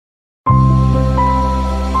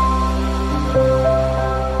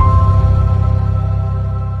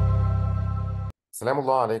السلام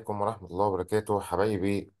الله عليكم ورحمة الله وبركاته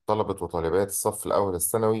حبايبي طلبة وطالبات الصف الأول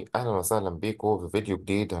الثانوي، أهلا وسهلا بيكم في فيديو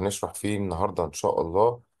جديد هنشرح فيه النهاردة إن شاء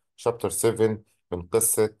الله شابتر 7 من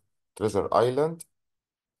قصة تريزر آيلاند.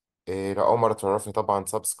 لو أول مرة تعرفني طبعا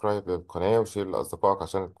سبسكرايب للقناة وشير لأصدقائك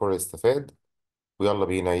عشان الكل يستفاد، ويلا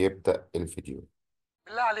بينا يبدأ الفيديو.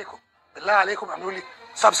 بالله عليكم بالله عليكم اعملوا لي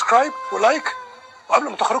سبسكرايب ولايك، وقبل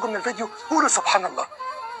ما تخرجوا من الفيديو قولوا سبحان الله.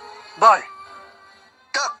 باي.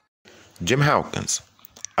 Jim Hawkins.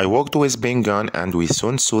 I walked with Ben and we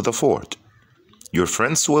soon saw the fort. Your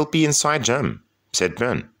friends will be inside, Jim, said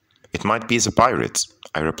Ben. It might be the pirates,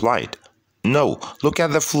 I replied. No, look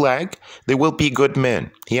at the flag. They will be good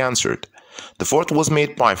men, he answered. The fort was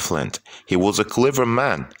made by Flint. He was a clever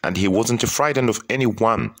man, and he wasn't frightened of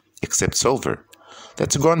anyone except Silver.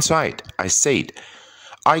 Let's go inside, I said.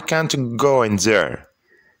 I can't go in there,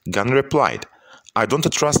 Gunn replied. I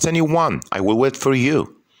don't trust anyone. I will wait for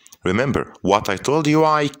you. Remember what I told you.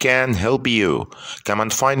 I can help you. Come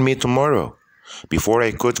and find me tomorrow. Before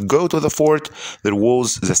I could go to the fort, there was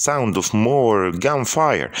the sound of more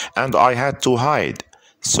gunfire, and I had to hide,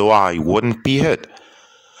 so I wouldn't be hit.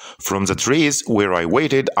 From the trees where I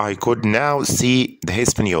waited, I could now see the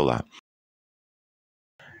Hispaniola.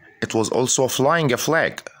 It was also flying a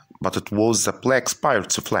flag, but it was the Black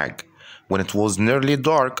Pirate's flag. When it was nearly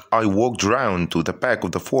dark, I walked round to the back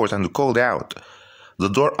of the fort and called out.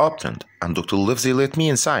 The door opened, and Dr. Livesey let me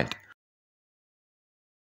inside.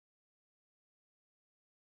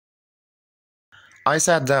 I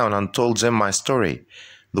sat down and told them my story.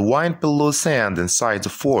 The wine below sand inside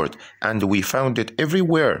the fort, and we found it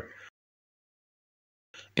everywhere.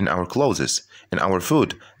 In our clothes, in our food,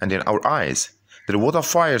 and in our eyes. There was a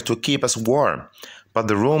fire to keep us warm, but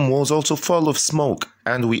the room was also full of smoke,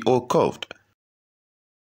 and we all coughed.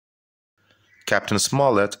 Captain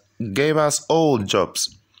Smollett gave us all jobs.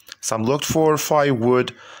 Some looked for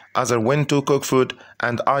firewood, others went to cook food,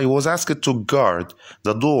 and I was asked to guard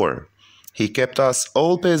the door. He kept us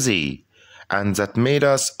all busy, and that made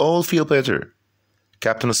us all feel better.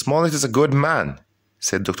 Captain Smollett is a good man,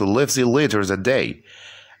 said Dr. Livesey later that day.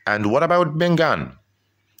 And what about Ben Gunn?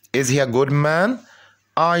 Is he a good man?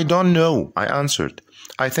 I don't know, I answered.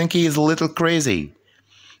 I think he is a little crazy.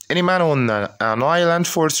 Any man on an island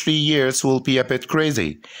for 3 years will be a bit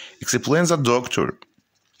crazy, explains the doctor.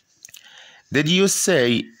 Did you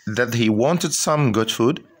say that he wanted some good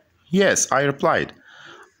food? Yes, I replied.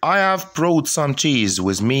 I have brought some cheese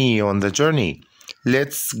with me on the journey.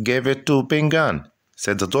 Let's give it to Ben Gunn,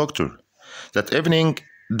 said the doctor. That evening,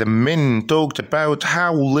 the men talked about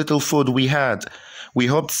how little food we had. We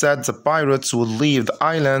hoped that the pirates would leave the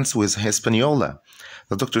islands with Hispaniola.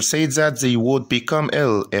 The doctor said that they would become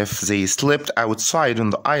ill if they slept outside on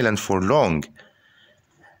the island for long.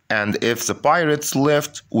 And if the pirates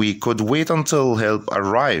left, we could wait until help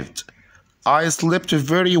arrived. I slept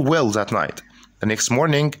very well that night. The next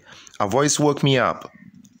morning, a voice woke me up.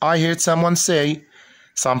 I heard someone say,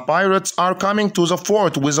 "Some pirates are coming to the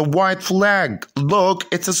fort with a white flag. Look,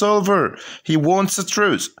 it's Silver. He wants the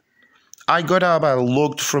truce." I got up and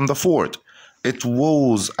looked from the fort. It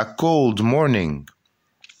was a cold morning.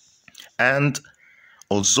 And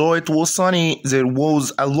although it was sunny, there was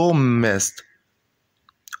a low mist.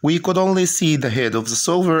 We could only see the head of the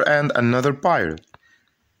Silver and another pirate.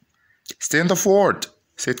 "Stay in the fort,"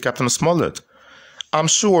 said Captain Smollett. "I'm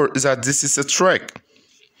sure that this is a trick."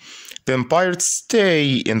 "Then pirates stay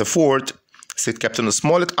in the fort," said Captain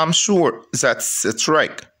Smollett. "I'm sure that's a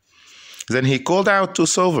trick." Then he called out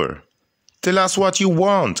to Silver. "Tell us what you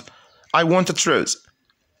want." "I want a truce,"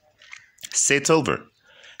 said Silver.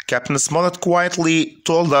 Captain Smollett quietly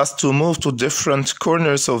told us to move to different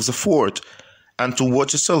corners of the fort and to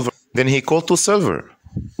watch Silver. Then he called to Silver.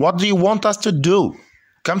 "What do you want us to do?"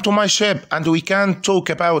 "Come to my ship and we can talk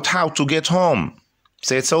about how to get home,"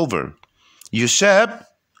 said Silver. "Your ship?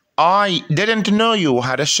 I didn't know you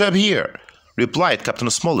had a ship here," replied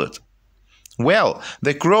Captain Smollett. "Well,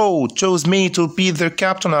 the crew chose me to be their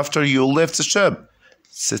captain after you left the ship,"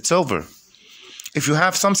 said Silver. "If you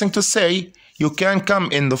have something to say, you can come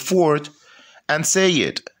in the fort and say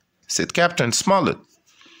it," said Captain Smollett.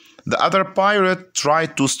 The other pirate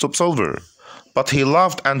tried to stop Silver, but he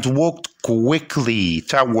laughed and walked quickly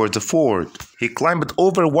toward the fort. He climbed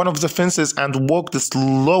over one of the fences and walked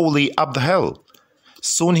slowly up the hill.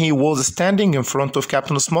 Soon he was standing in front of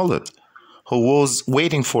Captain Smollett, who was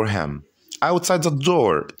waiting for him outside the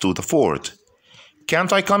door to the fort.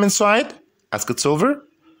 "Can't I come inside?" asked Silver.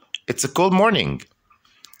 "It's a cold morning.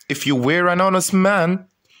 If you were an honest man,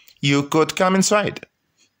 you could come inside,"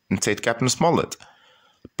 said Captain Smollett.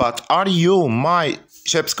 "But are you my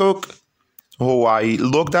ship's cook, who I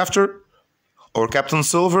looked after?" Or Captain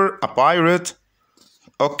Silver, a pirate?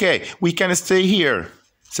 Okay, we can stay here,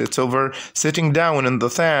 said Silver, sitting down in the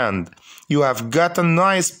sand. You have got a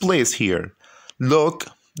nice place here. Look,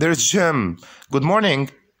 there's Jim. Good morning.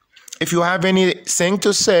 If you have anything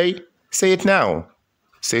to say it now,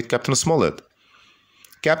 said Captain Smollett.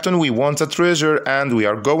 Captain, we want a treasure and we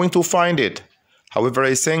are going to find it. However,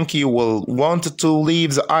 I think you will want to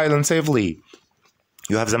leave the island safely.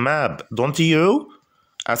 You have the map, don't you?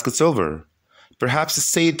 Asked Silver. Perhaps,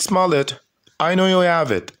 said Smollett. I know you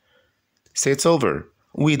have it, said Silver.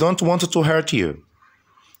 We don't want to hurt you.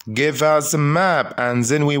 Give us the map and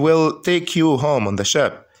then we will take you home on the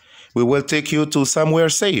ship. We will take you to somewhere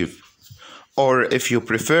safe. Or if you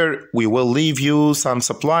prefer, we will leave you some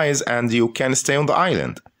supplies and you can stay on the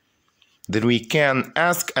island. Then we can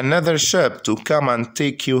ask another ship to come and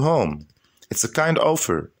take you home. It's a kind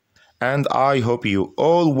offer, and I hope you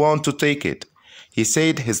all want to take it. He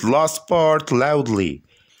said his last part loudly,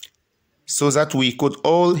 so that we could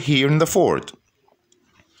all hear in the fort.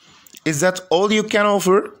 Is that all you can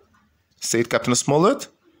offer? Said Captain Smollett.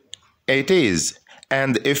 It is,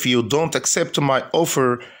 and if you don't accept my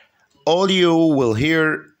offer, all you will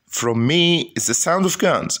hear from me is the sound of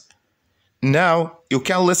guns. Now you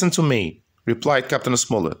can listen to me, replied Captain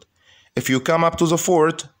Smollett. If you come up to the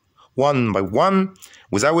fort, one by one,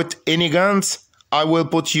 without any guns, I will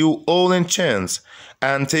put you all in chains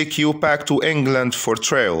and take you back to England for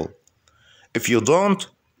trial. If you don't,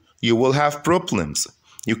 you will have problems.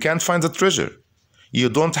 You can't find the treasure. You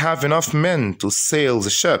don't have enough men to sail the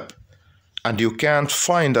ship, and you can't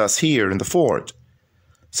find us here in the fort.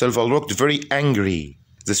 Silver looked very angry.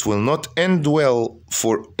 This will not end well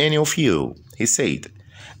for any of you, he said,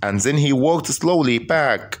 and then he walked slowly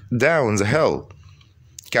back down the hill.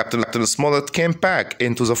 Captain Smollett came back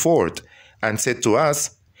into the fort and said to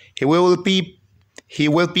us, he will be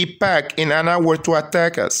back in an hour to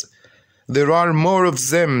attack us. There are more of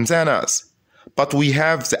them than us, but we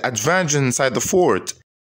have the advantage inside the fort,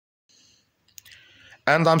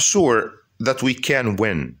 and I'm sure that we can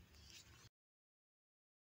win.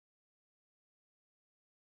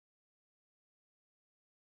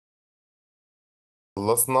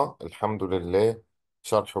 خلصنا الحمد لله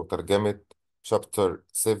شرح وترجمة شابتر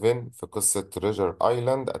 7 في قصة تريجر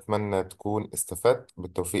آيلاند. أتمنى تكون استفدت.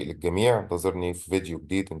 بالتوفيق للجميع. انتظرني في فيديو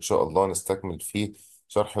جديد إن شاء الله نستكمل فيه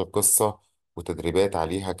شرح القصة وتدريبات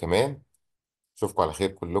عليها كمان. أشوفكم على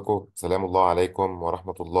خير كلكم. سلام الله عليكم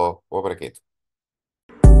ورحمة الله وبركاته.